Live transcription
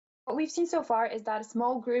What we've seen so far is that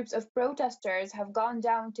small groups of protesters have gone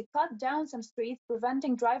down to cut down some streets,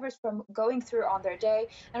 preventing drivers from going through on their day.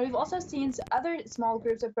 And we've also seen other small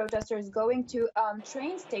groups of protesters going to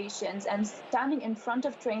train stations and standing in front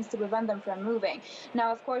of trains to prevent them from moving. Now,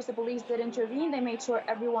 of course, the police did intervene. They made sure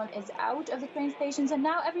everyone is out of the train stations, and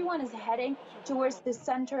now everyone is heading towards the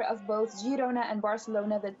center of both Girona and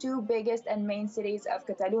Barcelona, the two biggest and main cities of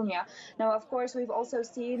Catalonia. Now, of course, we've also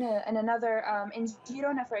seen in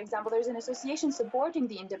Girona, for example, there's an association supporting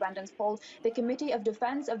the independence called the Committee of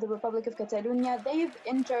Defense of the Republic of Catalonia. They've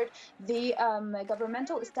entered the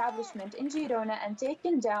governmental establishment in Girona and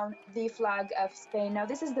taken down the flag of Spain. Now,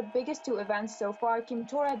 this is the biggest two events so far. Quim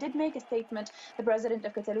Torra did make a statement. The president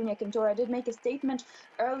of Catalonia, Quim Torra, did make a statement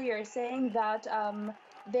earlier saying that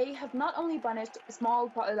they have not only punished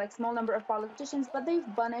small number of politicians, but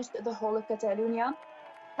they've punished the whole of Catalonia.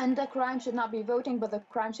 And the crime should not be voting, but the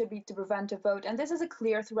crime should be to prevent a vote. And this is a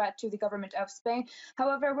clear threat to the government of Spain.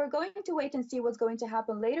 However, we're going to wait and see what's going to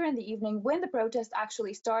happen later in the evening when the protest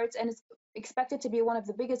actually starts, and it's expected to be one of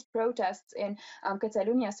the biggest protests in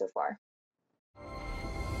Catalonia so far.